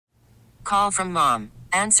Call from mom.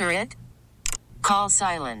 Answer it. Call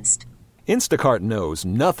silenced. Instacart knows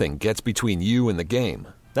nothing gets between you and the game.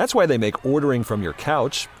 That's why they make ordering from your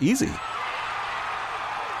couch easy.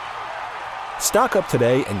 Stock up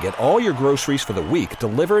today and get all your groceries for the week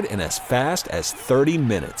delivered in as fast as 30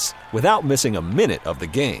 minutes without missing a minute of the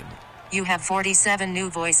game. You have 47 new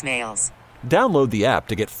voicemails. Download the app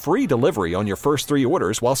to get free delivery on your first 3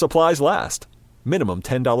 orders while supplies last. Minimum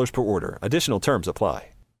 $10 per order. Additional terms apply.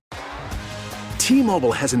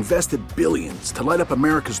 T-Mobile has invested billions to light up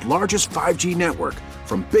America's largest 5G network,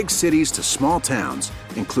 from big cities to small towns,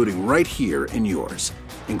 including right here in yours.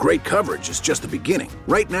 And great coverage is just the beginning.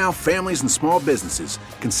 Right now, families and small businesses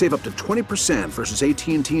can save up to 20% versus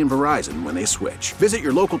AT&T and Verizon when they switch. Visit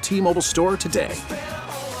your local T-Mobile store today.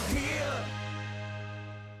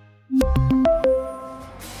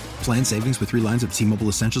 Plan savings with 3 lines of T-Mobile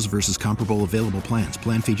Essentials versus comparable available plans.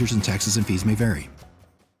 Plan features and taxes and fees may vary.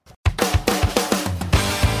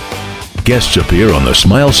 Guests appear on the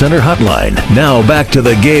Smile Center hotline. Now back to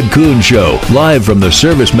the Gabe Kuhn Show, live from the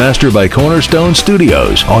Service Master by Cornerstone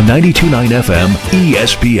Studios on 92.9 FM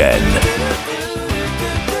ESPN.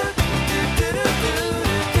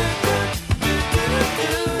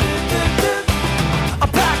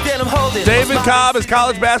 David Cobb is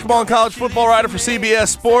college basketball and college football writer for CBS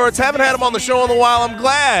Sports. Haven't had him on the show in a while. I'm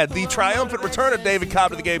glad. The triumphant return of David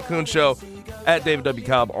Cobb to the Gabe Kuhn Show at David W.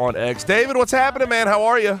 Cobb on X. David, what's happening, man? How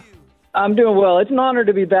are you? I'm doing well. It's an honor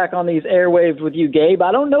to be back on these airwaves with you, Gabe.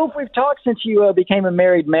 I don't know if we've talked since you became a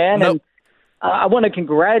married man, Nope. and I want to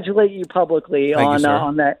congratulate you publicly Thank you,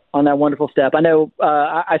 on that wonderful step. I know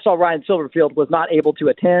I saw Ryan Silverfield was not able to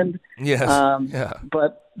attend. Yes. Yeah.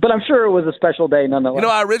 But I'm sure it was a special day nonetheless. You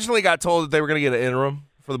know, I originally got told that they were going to get an interim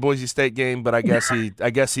for the Boise State game, but I guess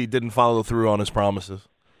he didn't follow through on his promises.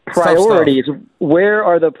 Priorities. Where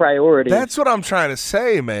are the priorities? That's what I'm trying to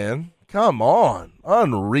say, man. Come on.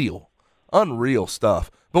 Unreal stuff.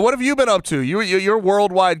 But what have you been up to? You're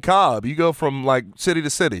worldwide Cobb. You go from, like, city to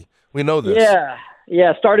city. We know this.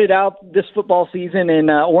 Yeah. Started out this football season in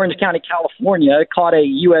Orange County, California. Caught a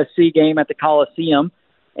USC game at the Coliseum.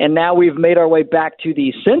 And now we've made our way back to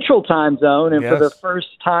the Central Time Zone. And for the first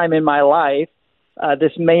time in my life,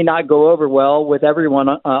 this may not go over well with everyone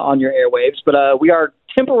on your airwaves, but we are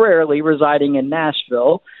temporarily residing in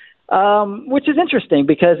Nashville, which is interesting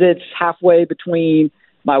because it's halfway between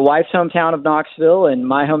my wife's hometown of Knoxville and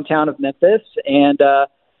my hometown of Memphis. And,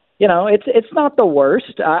 it's not the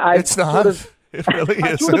worst. It's not. It really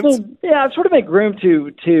isn't. I've sort of made room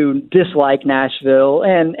to dislike Nashville.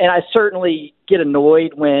 And I certainly get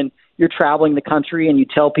annoyed when you're traveling the country and you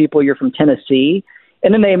tell people you're from Tennessee.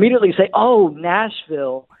 And then they immediately say, oh,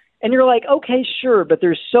 Nashville. And you're like, okay, sure, but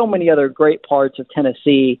there's so many other great parts of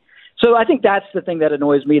Tennessee. So I think that's the thing that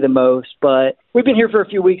annoys me the most. But we've been here for a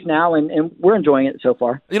few weeks now, and we're enjoying it so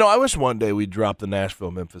far. You know, I wish one day we'd drop the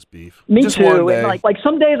Nashville-Memphis beef. Me Just too. one day. And like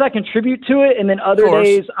some days I contribute to it, and then other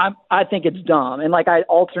days I think it's dumb. And like I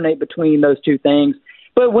alternate between those two things.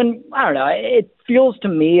 But I don't know, it feels to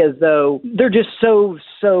me as though they're just so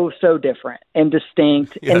different and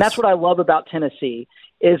distinct. Yes. And that's what I love about Tennessee,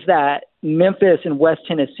 is that Memphis and West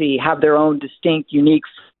Tennessee have their own distinct, unique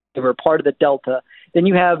flavor, part of the Delta. Then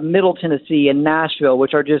you have Middle Tennessee and Nashville,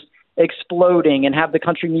 which are just exploding and have the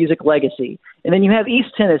country music legacy. And then you have East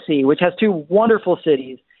Tennessee, which has 2 wonderful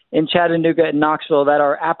cities in Chattanooga and Knoxville that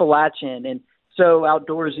are Appalachian and so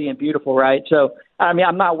outdoorsy and beautiful, right? So, I mean,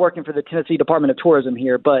 I'm not working for the Tennessee Department of Tourism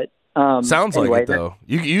here, but sounds anyway, like it, though.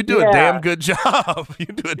 You do a damn good job. You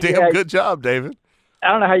do a damn good job, David.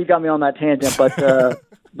 I don't know how you got me on that tangent,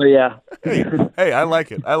 but yeah. Hey, I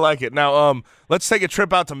like it. Now, let's take a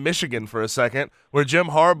trip out to Michigan for a second, where Jim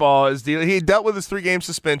Harbaugh is dealing. He dealt with his 3-game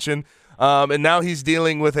suspension, and now he's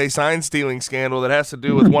dealing with a sign-stealing scandal that has to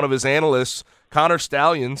do with one of his analysts, Connor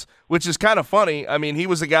Stallions, which is kind of funny. I mean, he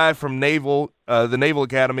was a guy from the Naval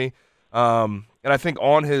Academy, and I think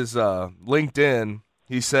on his LinkedIn,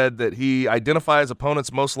 he said that he identifies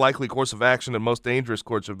opponents' most likely course of action and most dangerous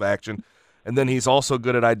course of action. And then he's also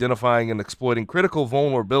good at identifying and exploiting critical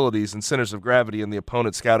vulnerabilities and centers of gravity in the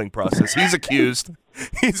opponent's scouting process. He's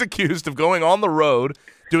accused of going on the road,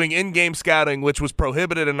 doing in-game scouting, which was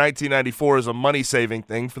prohibited in 1994 as a money-saving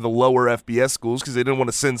thing for the lower FBS schools because they didn't want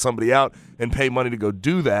to send somebody out and pay money to go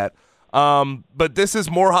do that. But this is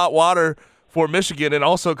more hot water for Michigan. And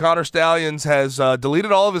also Connor Stallions has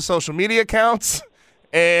deleted all of his social media accounts,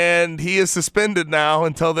 and he is suspended now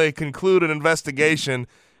until they conclude an investigation.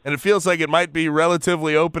 And it feels like it might be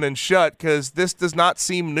relatively open and shut because this does not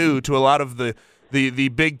seem new to a lot of the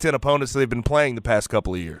Big Ten opponents that they've been playing the past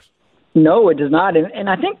couple of years. No, it does not. And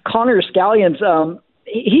I think Connor Stallions,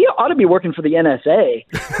 he ought to be working for the NSA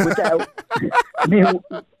I mean,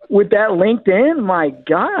 with that LinkedIn, my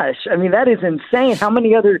gosh, I mean, that is insane. How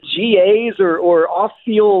many other GAs or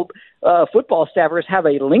off-field football staffers have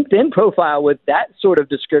a LinkedIn profile with that sort of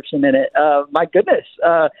description in it? My goodness.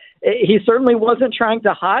 He certainly wasn't trying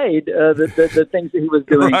to hide the things that he was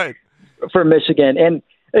doing for Michigan. And,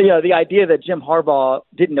 the idea that Jim Harbaugh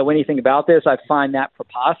didn't know anything about this, I find that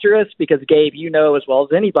preposterous because, Gabe, you know as well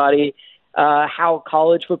as anybody how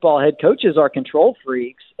college football head coaches are control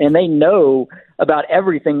freaks, and they know about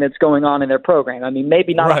everything that's going on in their program. I mean,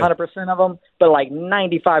 maybe not 100% of them, but like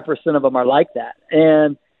 95% of them are like that.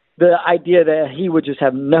 And the idea that he would just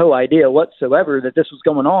have no idea whatsoever that this was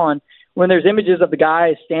going on when there's images of the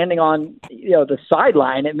guy standing on, the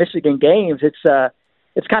sideline at Michigan games,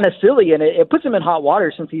 it's kind of silly, and it puts him in hot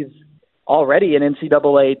water since he's already in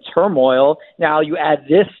NCAA turmoil. Now you add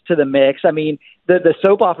this to the mix. I mean, the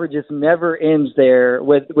soap opera just never ends there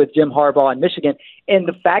with Jim Harbaugh and Michigan. And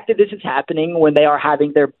the fact that this is happening when they are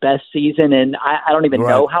having their best season, and I don't even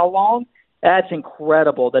know how long, that's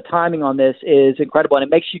incredible. The timing on this is incredible, and it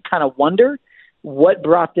makes you kind of wonder what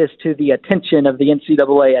brought this to the attention of the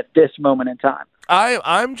NCAA at this moment in time.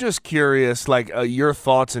 I'm just curious, your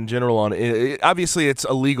thoughts in general on it. Obviously, it's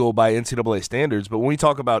illegal by NCAA standards, but when we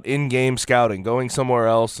talk about in-game scouting, going somewhere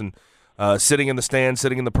else and sitting in the stand,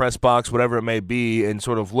 sitting in the press box, whatever it may be, and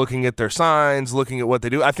sort of looking at their signs, looking at what they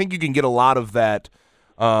do, I think you can get a lot of that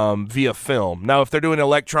via film. Now, if they're doing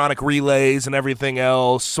electronic relays and everything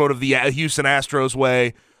else, sort of the Houston Astros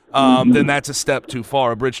way, then that's a step too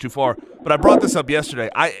far, a bridge too far. But I brought this up yesterday.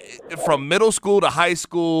 From middle school to high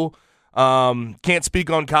school. Can't speak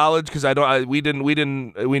on college because we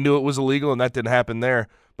knew it was illegal and that didn't happen there.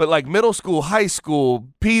 But like middle school, high school,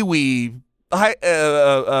 peewee,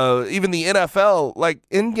 even the NFL, like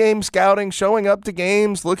in-game scouting, showing up to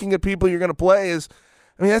games, looking at people you're going to play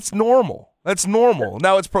that's normal. That's normal.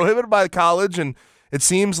 Now it's prohibited by college, and it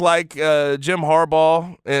seems like Jim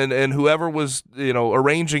Harbaugh and whoever was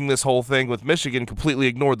arranging this whole thing with Michigan completely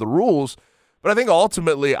ignored the rules. But I think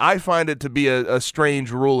ultimately I find it to be a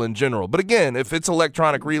strange rule in general. But again, if it's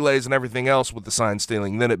electronic relays and everything else with the sign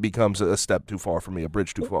stealing, then it becomes a step too far for me, a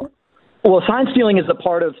bridge too far. Well, sign stealing is a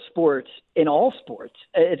part of sports, in all sports.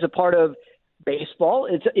 It's a part of baseball.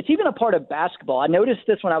 It's even a part of basketball. I noticed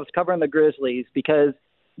this when I was covering the Grizzlies because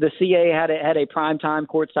the CA had a primetime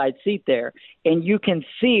courtside seat there. And you can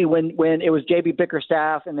see when it was J.B.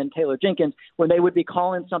 Bickerstaff and then Taylor Jenkins, when they would be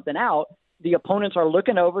calling something out, the opponents are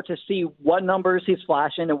looking over to see what numbers he's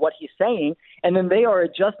flashing and what he's saying, and then they are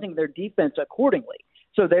adjusting their defense accordingly.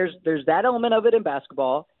 So there's that element of it in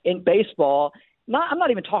basketball. In baseball, I'm not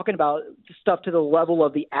even talking about stuff to the level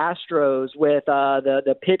of the Astros with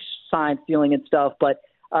the pitch sign stealing and stuff, but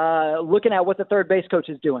looking at what the third base coach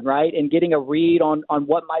is doing, right, and getting a read on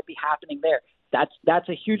what might be happening there. That's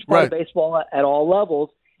a huge part of baseball at all levels.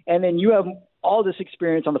 And then you have all this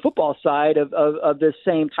experience on the football side of this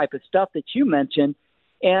same type of stuff that you mentioned.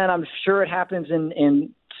 And I'm sure it happens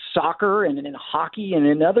in soccer and in hockey and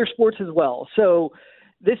in other sports as well. So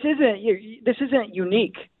this isn't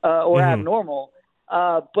unique or abnormal.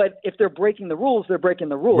 But if they're breaking the rules, they're breaking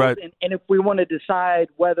the rules. Right. And if we want to decide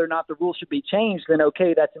whether or not the rules should be changed, then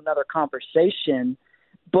okay, that's another conversation.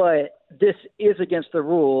 But this is against the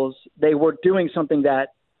rules. They were doing something that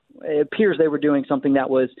it appears they were doing something that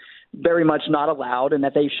was very much not allowed, and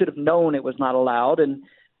that they should have known it was not allowed. And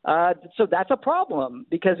so that's a problem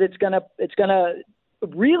because it's gonna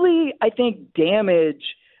really, I think, damage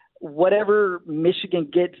whatever Michigan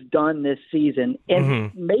gets done this season.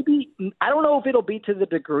 And maybe, I don't know if it'll be to the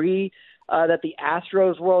degree that the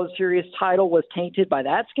Astros World Series title was tainted by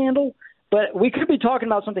that scandal, but we could be talking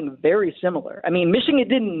about something very similar. I mean, Michigan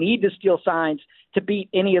didn't need to steal signs to beat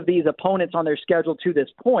any of these opponents on their schedule to this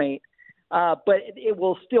point, but it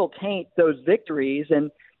will still taint those victories.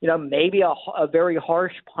 And, maybe a very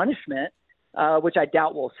harsh punishment, which I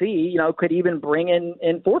doubt we'll see, could even bring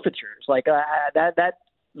in forfeitures like that.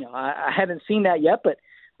 I haven't seen that yet, but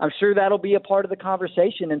I'm sure that'll be a part of the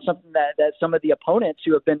conversation and something that some of the opponents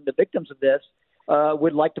who have been the victims of this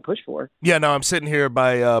would like to push for. Yeah, no, I'm sitting here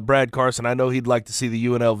by Brad Carson. I know he'd like to see the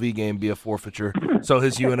UNLV game be a forfeiture, so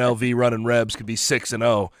his UNLV running Rebs could be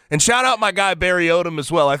 6-0. And shout out my guy Barry Odom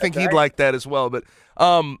as well. I think he'd like that as well. But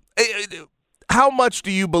how much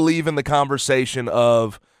do you believe in the conversation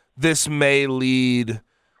of this may lead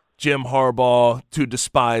Jim Harbaugh to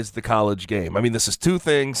despise the college game? I mean, this is two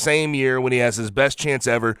things, same year when he has his best chance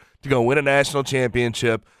ever to go win a national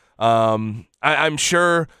championship. I'm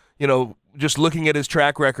sure, just looking at his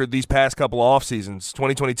track record these past couple of off seasons,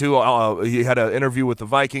 2022, he had an interview with the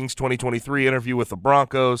Vikings, 2023 interview with the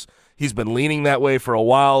Broncos. He's been leaning that way for a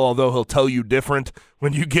while, although he'll tell you different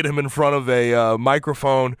when you get him in front of a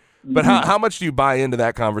microphone. But how much do you buy into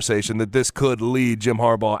that conversation that this could lead Jim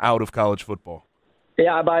Harbaugh out of college football?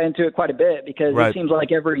 Yeah, I buy into it quite a bit because It seems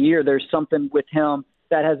like every year there's something with him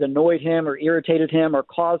that has annoyed him or irritated him or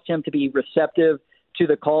caused him to be receptive to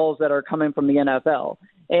the calls that are coming from the NFL.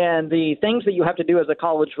 And the things that you have to do as a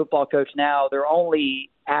college football coach now, they're only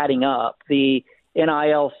adding up. The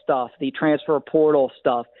NIL stuff, the transfer portal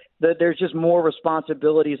stuff, there's just more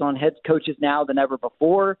responsibilities on head coaches now than ever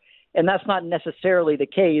before. And that's not necessarily the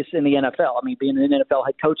case in the NFL. I mean, being an NFL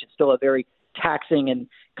head coach is still a very taxing and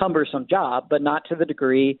cumbersome job, but not to the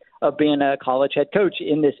degree of being a college head coach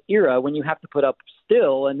in this era when you have to put up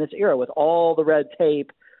still in this era with all the red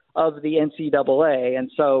tape of the NCAA. And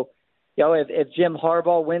so, if Jim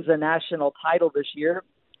Harbaugh wins a national title this year,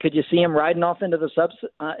 could you see him riding off into the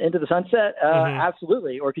sunset?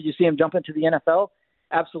 Absolutely. Or could you see him jump into the NFL?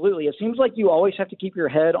 Absolutely. It seems like you always have to keep your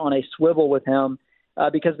head on a swivel with him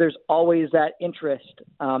because there's always that interest.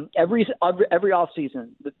 Every offseason,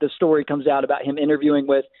 the story comes out about him interviewing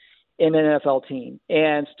with an NFL team.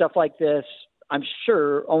 And stuff like this, I'm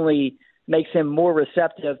sure, only makes him more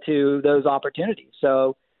receptive to those opportunities.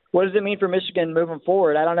 So what does it mean for Michigan moving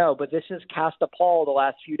forward? I don't know, but this has cast a pall the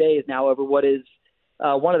last few days now over what is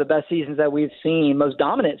one of the best seasons that we've seen, most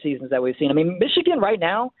dominant seasons that we've seen. I mean, Michigan right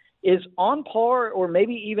now is on par or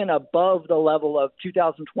maybe even above the level of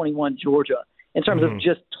 2021 Georgia in terms of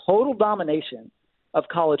just total domination of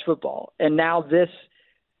college football. And now this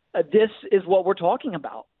is what we're talking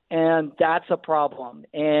about, and that's a problem.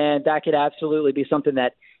 And that could absolutely be something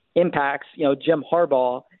that impacts, Jim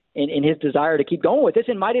Harbaugh in his desire to keep going with this,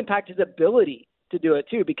 and might impact his ability to do it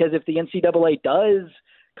too, because if the NCAA does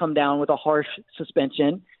come down with a harsh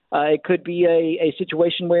suspension, it could be a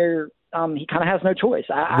situation where he kind of has no choice.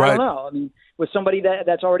 I don't know. I mean, with somebody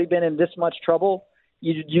that's already been in this much trouble,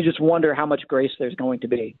 you just wonder how much grace there's going to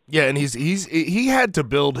be. Yeah, and he had to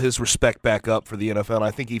build his respect back up for the NFL, and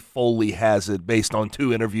I think he fully has it based on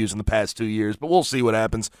 2 interviews in the past 2 years. But we'll see what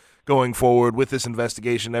happens going forward with this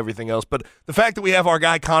investigation and everything else. But the fact that we have our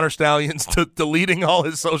guy Connor Stallions deleting all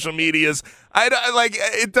his social medias,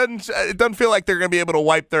 it doesn't feel like they're going to be able to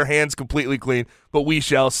wipe their hands completely clean, but we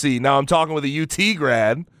shall see. Now I'm talking with a UT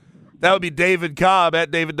grad. That would be David Cobb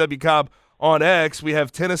at David W. Cobb on X. We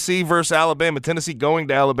have Tennessee versus Alabama. Tennessee going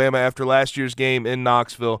to Alabama after last year's game in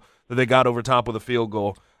Knoxville that they got over top with a field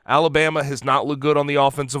goal. Alabama has not looked good on the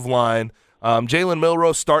offensive line. Jalen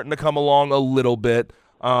Milroe starting to come along a little bit.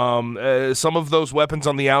 Some of those weapons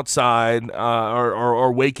on the outside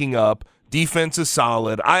are waking up. Defense is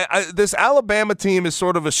solid. This Alabama team is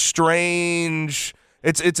sort of a strange.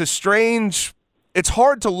 It's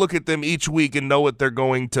hard to look at them each week and know what they're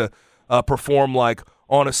going to perform like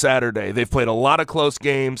on a Saturday. They've played a lot of close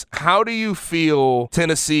games. How do you feel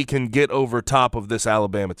Tennessee can get over top of this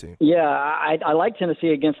Alabama team? Yeah, I like Tennessee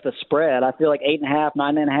against the spread. I feel like 8.5,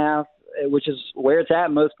 9.5, which is where it's at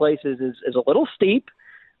in most places, is a little steep.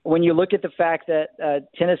 When you look at the fact that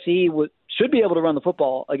Tennessee should be able to run the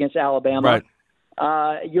football against Alabama,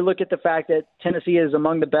 right. You look at the fact that Tennessee is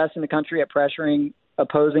among the best in the country at pressuring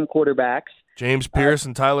opposing quarterbacks. James Pierce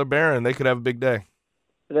and Tyler Barron, they could have a big day.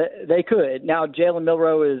 They could. Now, Jalen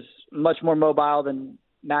Milroe is much more mobile than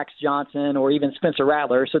Max Johnson or even Spencer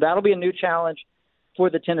Rattler, so that'll be a new challenge for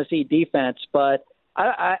the Tennessee defense. But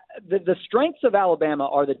the strengths of Alabama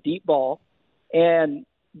are the deep ball and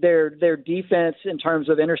their defense in terms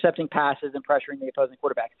of intercepting passes and pressuring the opposing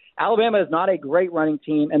quarterback. Alabama is not a great running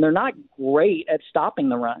team, and they're not great at stopping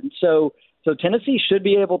the run. So Tennessee should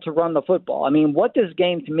be able to run the football. I mean, what this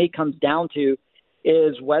game to me comes down to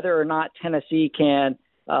is whether or not Tennessee can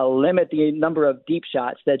limit the number of deep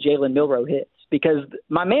shots that Jalen Milroe hits, because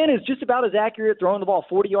my man is just about as accurate throwing the ball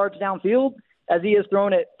 40 yards downfield as he is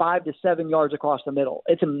throwing it 5 to 7 yards across the middle.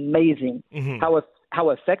 It's amazing how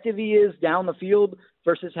effective he is down the field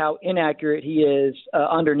versus how inaccurate he is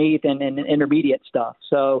underneath and intermediate stuff.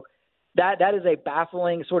 So that is a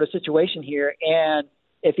baffling sort of situation here. And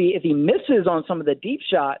if he misses on some of the deep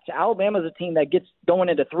shots, Alabama's a team that gets going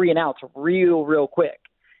into 3 and outs real quick.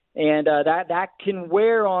 And that can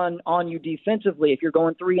wear on you defensively if you're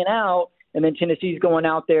going 3 and out, and then Tennessee's going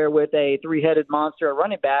out there with a 3-headed monster at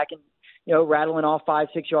running back and rattling off 5-6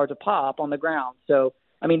 yards a pop on the ground. So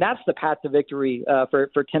I mean that's the path to victory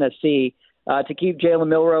for Tennessee, to keep Jalen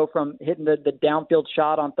Milroe from hitting the downfield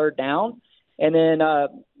shot on 3rd down, and then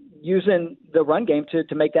using the run game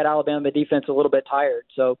to make that Alabama defense a little bit tired.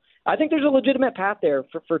 So I think there's a legitimate path there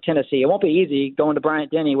for Tennessee. It won't be easy going to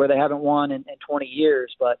Bryant-Denny where they haven't won in 20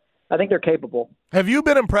 years, but I think they're capable. Have you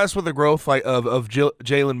been impressed with the growth of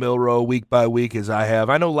Jalen Milroe week by week as I have?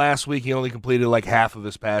 I know last week he only completed like half of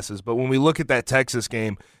his passes, but when we look at that Texas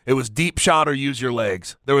game, it was deep shot or use your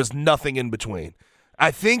legs. There was nothing in between.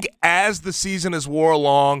 I think as the season has wore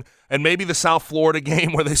along, and maybe the South Florida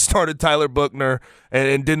game where they started Tyler Buchner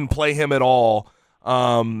and didn't play him at all,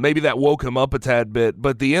 maybe that woke him up a tad bit.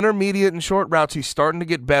 But the intermediate and short routes he's starting to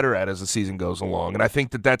get better at as the season goes along, and I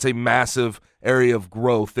think that that's a massive area of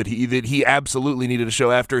growth that he absolutely needed to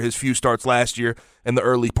show after his few starts last year and the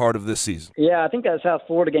early part of this season. Yeah, I think that South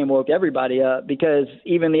Florida game woke everybody up because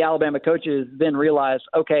even the Alabama coaches then realized,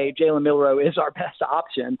 okay, Jalen Milroe is our best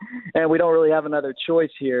option, and we don't really have another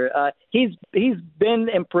choice here. He's been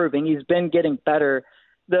improving. He's been getting better.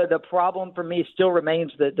 The problem for me still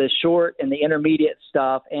remains the short and the intermediate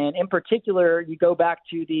stuff, and in particular, you go back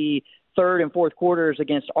to the third and fourth quarters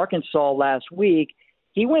against Arkansas last week.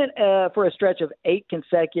 He went for a stretch of 8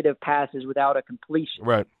 consecutive passes without a completion.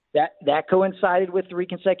 Right. That coincided with 3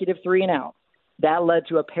 consecutive 3-and-outs. That led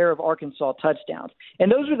to a pair of Arkansas touchdowns.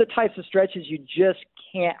 And those are the types of stretches you just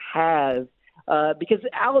can't have because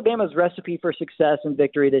Alabama's recipe for success and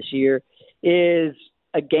victory this year is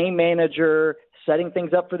a game manager setting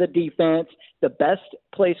things up for the defense, the best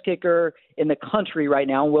place kicker in the country right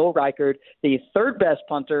now, Will Reichard, the third best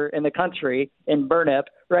punter in the country in Burnip,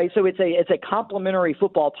 right? So it's a complementary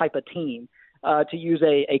football type of team, to use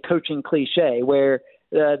a coaching cliche, where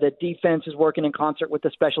the defense is working in concert with the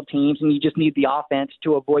special teams, and you just need the offense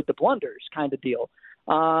to avoid the blunders kind of deal.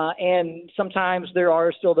 And sometimes there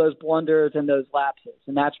are still those blunders and those lapses,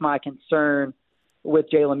 and that's my concern with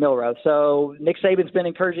Jalen Milroe. So Nick Saban's been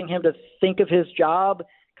encouraging him to think of his job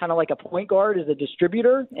kind of like a point guard as a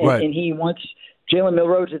distributor, and, right. and he wants Jalen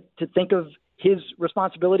Milroe to think of his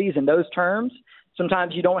responsibilities in those terms.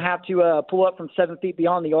 Sometimes you don't have to pull up from 7 feet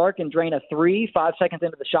beyond the arc and drain a 3 5 seconds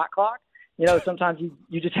into the shot clock. You know, sometimes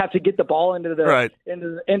you just have to get the ball into the right.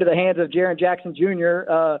 into the hands of Jaren Jackson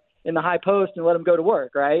Jr. In the high post and let him go to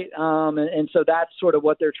work, right? And so that's sort of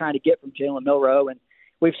what they're trying to get from Jalen Milroe, and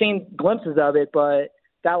we've seen glimpses of it, but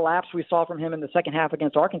that lapse we saw from him in the second half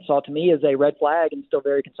against Arkansas, to me, is a red flag and still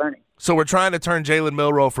very concerning. So we're trying to turn Jalen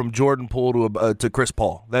Milroe from Jordan Poole to Chris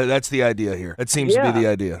Paul. That's the idea here. That seems to be the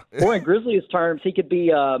idea. Or in Grizzlies terms, he could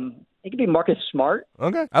be Marcus Smart.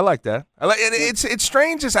 Okay, I like that. And it's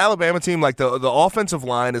strange this Alabama team, like the offensive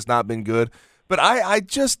line has not been good. But I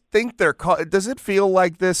just think they're caught. Does it feel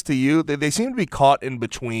like this to you? They seem to be caught in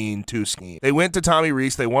between two schemes. They went to Tommy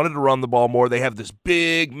Rees. They wanted to run the ball more. They have this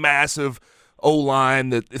big, massive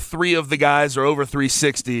O-line that 3 of the guys are over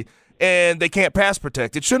 360, and they can't pass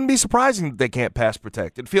protect. It shouldn't be surprising that they can't pass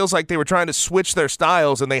protect. It feels like they were trying to switch their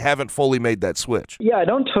styles, and they haven't fully made that switch. Yeah, I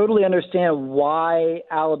don't totally understand why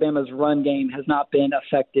Alabama's run game has not been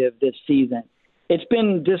effective this season. It's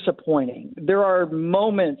been disappointing. There are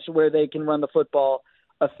moments where they can run the football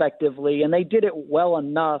effectively, and they did it well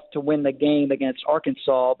enough to win the game against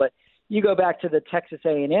Arkansas. But you go back to the Texas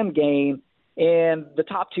A&M game, and the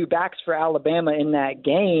top 2 backs for Alabama in that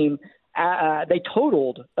game, they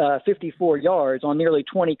totaled 54 yards on nearly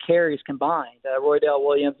 20 carries combined, Roydell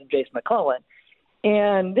Williams and Jace McClellan.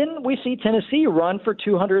 And then we see Tennessee run for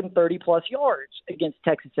 230-plus yards against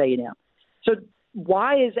Texas A&M. So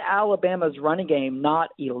why is Alabama's running game not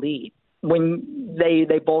elite when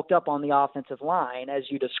they bulked up on the offensive line, as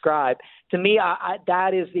you described? To me,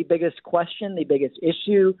 that is the biggest question, the biggest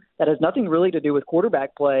issue. That has nothing really to do with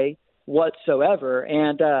quarterback play whatsoever.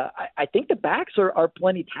 And I think the backs are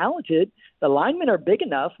plenty talented. The linemen are big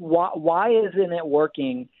enough. Why isn't it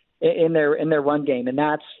working in their run game? And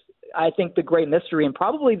that's, I think, the great mystery and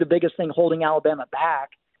probably the biggest thing holding Alabama back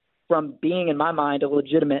from being, in my mind, a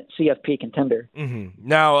legitimate CFP contender. Mm-hmm.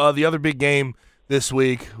 Now, the other big game this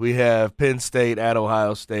week, we have Penn State at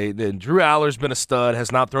Ohio State. And Drew Aller's been a stud,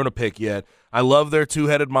 has not thrown a pick yet. I love their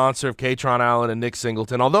 2-headed monster of Katron Allen and Nick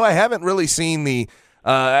Singleton, although I haven't really seen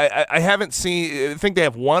I think they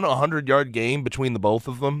have one 100-yard game between the both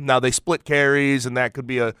of them. Now, they split carries, and that could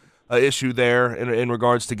be a issue there in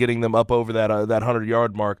regards to getting them up over that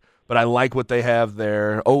 100-yard mark. But I like what they have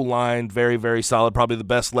there. O-line, very, very solid. Probably the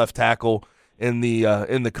best left tackle in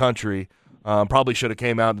the country. Probably should have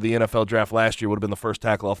came out to the NFL draft last year. Would have been the first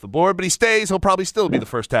tackle off the board. But he stays. He'll probably still be the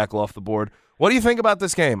first tackle off the board. What do you think about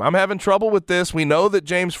this game? I'm having trouble with this. We know that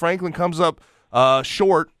James Franklin comes up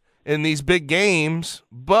short in these big games,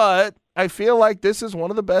 but I feel like this is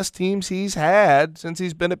one of the best teams he's had since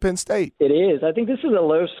he's been at Penn State. It is. I think this is a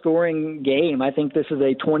low-scoring game. I think this is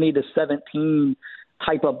a 20-17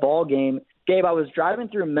 type of ball game. Gabe, I was driving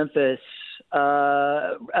through Memphis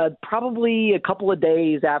probably a couple of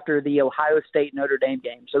days after the Ohio State Notre Dame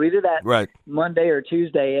game. So either that Monday or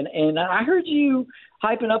Tuesday. And I heard you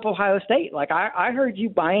hyping up Ohio State. Like I heard you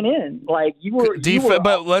buying in. Like you were.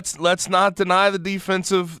 But let's not deny the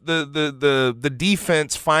defensive the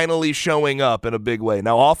defense finally showing up in a big way.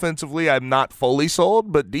 Now offensively, I'm not fully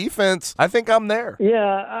sold, but defense, I think I'm there.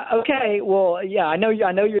 Yeah. Okay. Well, yeah. I know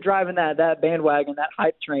you're driving that bandwagon, that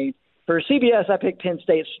hype train. For CBS, I picked Penn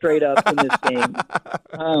State straight up in this game.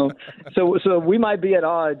 So we might be at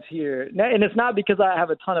odds here. And it's not because I have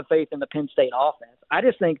a ton of faith in the Penn State offense. I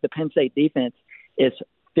just think the Penn State defense is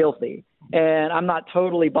filthy. And I'm not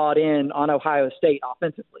totally bought in on Ohio State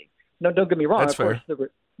offensively. No, don't get me wrong. That's of course,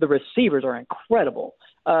 the receivers are incredible.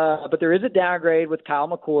 But there is a downgrade with Kyle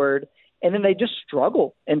McCord. And then they just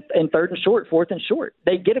struggle in third and short, fourth and short.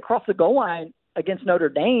 They get across the goal line against Notre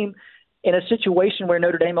Dame in a situation where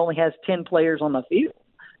Notre Dame only has 10 players on the field.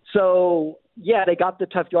 So, yeah, they got the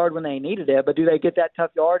tough yard when they needed it, but do they get that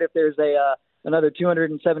tough yard if there's another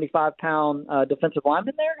 275-pound defensive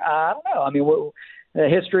lineman there? I don't know. I mean,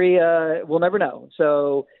 history, we'll never know.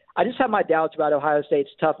 So I just have my doubts about Ohio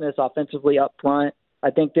State's toughness offensively up front.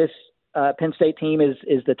 I think this Penn State team is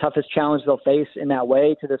the toughest challenge they'll face in that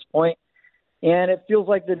way to this point. And it feels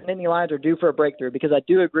like the Nittany Lions are due for a breakthrough because I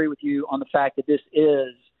do agree with you on the fact that this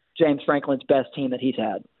is James Franklin's best team that he's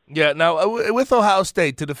had. Yeah, now with Ohio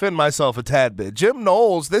State, to defend myself a tad bit, Jim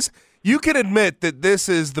Knowles, you can admit that this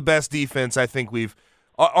is the best defense I think we've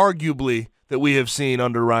arguably that we have seen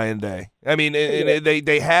under Ryan Day. I mean,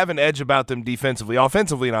 they have an edge about them defensively.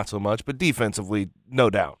 Offensively, not so much, but defensively, no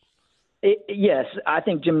doubt. Yes, I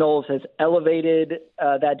think Jim Knowles has elevated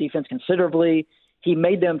that defense considerably. He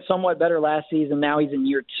made them somewhat better last season. Now he's in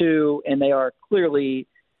year 2, and they are clearly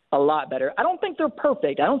a lot better. I don't think they're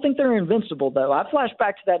perfect. I don't think they're invincible, though. I flash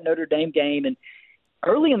back to that Notre Dame game, and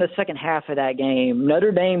early in the second half of that game,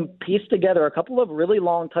 Notre Dame pieced together a couple of really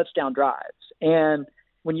long touchdown drives. And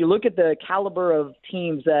when you look at the caliber of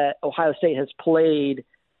teams that Ohio State has played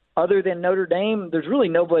other than Notre Dame, there's really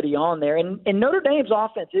nobody on there. And Notre Dame's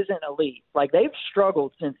offense isn't elite. Like, they've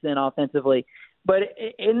struggled since then offensively. But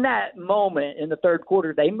in that moment, in the third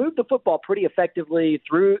quarter, they moved the football pretty effectively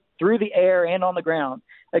through the air and on the ground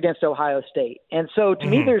against Ohio State. And so to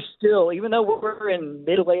me, there's still, even though we're in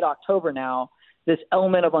mid-late October now, this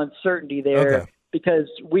element of uncertainty there because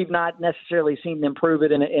we've not necessarily seen them prove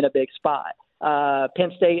it in a big spot.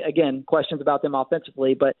 Penn State, again, questions about them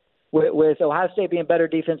offensively, but with Ohio State being better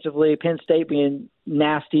defensively, Penn State being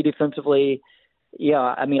nasty defensively, yeah,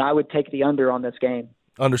 I mean, I would take the under on this game.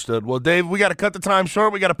 Understood. Well, Dave, we got to cut the time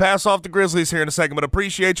short. We got to pass off the Grizzlies here in a second, but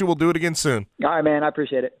appreciate you. We'll do it again soon. All right, man. I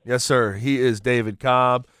appreciate it. Yes, sir. He is David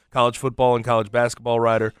Cobb, college football and college basketball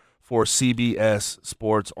writer for CBS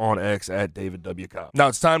Sports on X at David W. Cobb. Now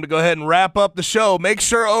it's time to go ahead and wrap up the show. Make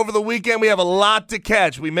sure over the weekend we have a lot to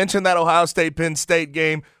catch. We mentioned that Ohio State-Penn State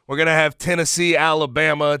game. We're going to have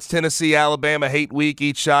Tennessee-Alabama. It's Tennessee-Alabama hate week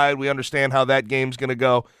each side. We understand how that game's going to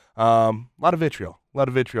go. A lot of vitriol.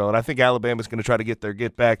 And I think Alabama's going to try to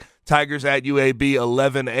get back. Tigers at UAB,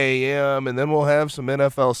 11 a.m., and then we'll have some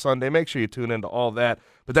NFL Sunday. Make sure you tune into all that.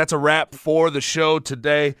 But that's a wrap for the show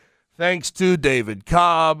today. Thanks to David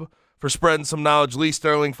Cobb for spreading some knowledge, Lee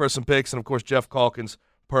Sterling for some picks, and, of course, Jeff Calkins,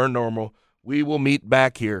 per normal. We will meet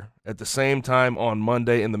back here at the same time on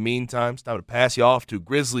Monday. In the meantime, it's time to pass you off to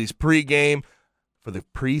Grizzlies pregame for the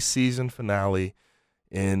preseason finale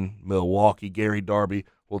in Milwaukee. Gary Darby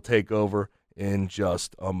will take over in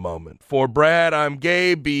just a moment. For Brad, I'm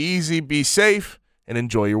Gabe. Be easy, be safe, and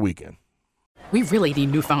enjoy your weekend. We really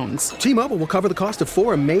need new phones. T-Mobile will cover the cost of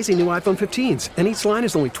 4 amazing new iPhone 15s, and each line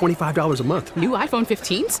is only $25 a month. New iPhone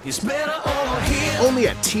 15s? It's better over here. Only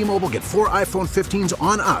at T-Mobile, get 4 iPhone 15s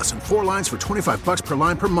on us and 4 lines for $25 per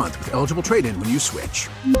line per month with eligible trade-in when you switch.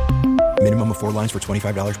 Minimum of 4 lines for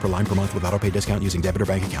 $25 per line per month with autopay discount using debit or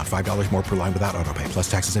bank account. $5 more per line without autopay, plus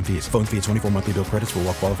taxes and fees. Phone fee at 24 monthly bill credits for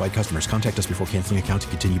well-qualified customers. Contact us before canceling account to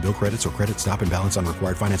continue bill credits or credit stop and balance on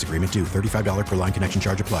required finance agreement due. $35 per line connection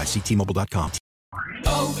charge applies. See T-Mobile.com.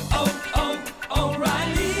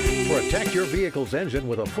 O'Reilly. Protect your vehicle's engine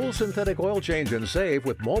with a full synthetic oil change and save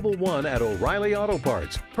with Mobile One at O'Reilly Auto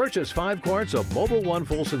Parts. Purchase 5 quarts of Mobile One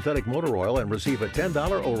full synthetic motor oil and receive a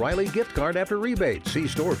 $10 O'Reilly gift card after rebate. See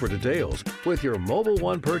store for details. With your Mobile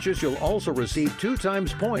One purchase, you'll also receive 2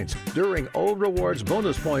 times points during O Rewards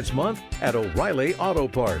Bonus Points Month at O'Reilly Auto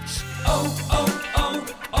Parts.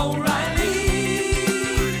 O'Reilly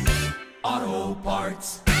Auto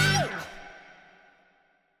Parts.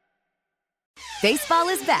 Baseball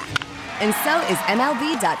is back, And so is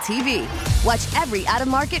MLB.tv. Watch every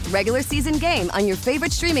out-of-market regular season game on your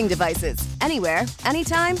favorite streaming devices. Anywhere,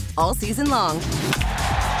 anytime, all season long.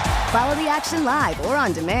 Follow the action live or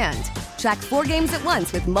on demand. Track 4 games at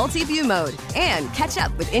once with multi-view mode and catch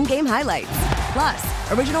up with in-game highlights.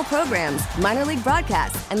 Plus, original programs, minor league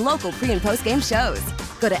broadcasts, and local pre- and post-game shows.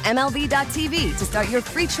 Go to MLB.tv to start your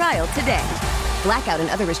free trial today. Blackout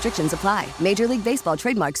and other restrictions apply. Major League Baseball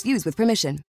trademarks used with permission.